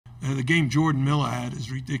The game Jordan Miller had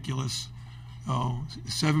is ridiculous. Oh,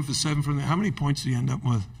 7 for 7 from there. How many points did he end up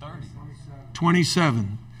with? 30.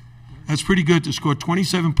 27. That's pretty good to score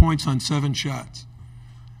 27 points on 7 shots.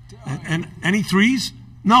 And any threes?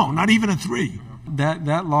 No, not even a three.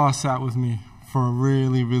 That loss sat with me for a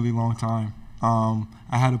really, really long time.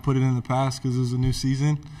 I had to put it in the past because it was a new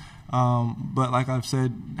season. But like I've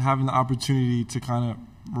said, having the opportunity to kind of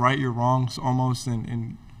right your wrongs almost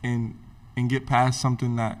and get past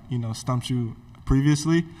something that, stumped you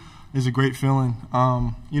previously is a great feeling.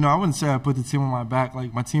 I wouldn't say I put the team on my back.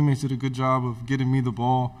 Like, my teammates did a good job of getting me the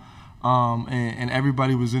ball, and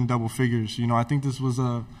everybody was in double figures. I think this was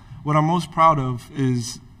what I'm most proud of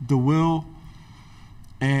is the will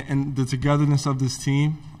and the togetherness of this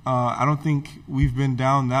team. I don't think we've been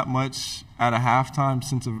down that much at a halftime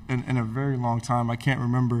since in a very long time. I can't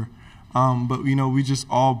remember. But, we just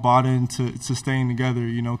all bought into staying together,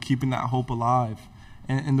 keeping that hope alive.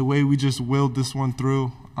 And the way we just willed this one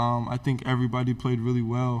through, I think everybody played really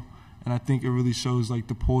well. And I think it really shows, like,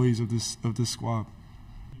 the poise of this squad.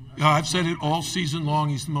 I've said it all season long.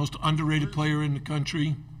 He's the most underrated player in the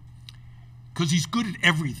country because he's good at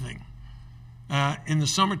everything. In the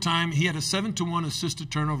summertime, he had a 7-to-1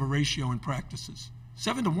 assist-to-turnover ratio in practices.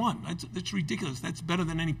 7-to-1. That's ridiculous. That's better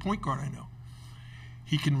than any point guard I know.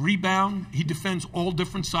 He can rebound. He defends all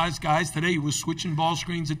different size guys. Today he was switching ball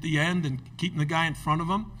screens at the end and keeping the guy in front of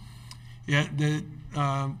him.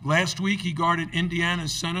 Last week he guarded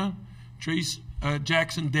Indiana's center, Trace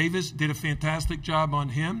Jackson Davis, did a fantastic job on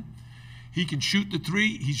him. He can shoot the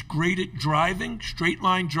three. He's great at driving, straight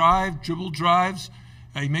line drive, dribble drives.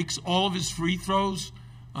 He makes all of his free throws.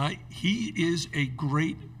 He is a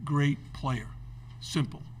great, great player.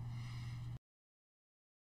 Simple.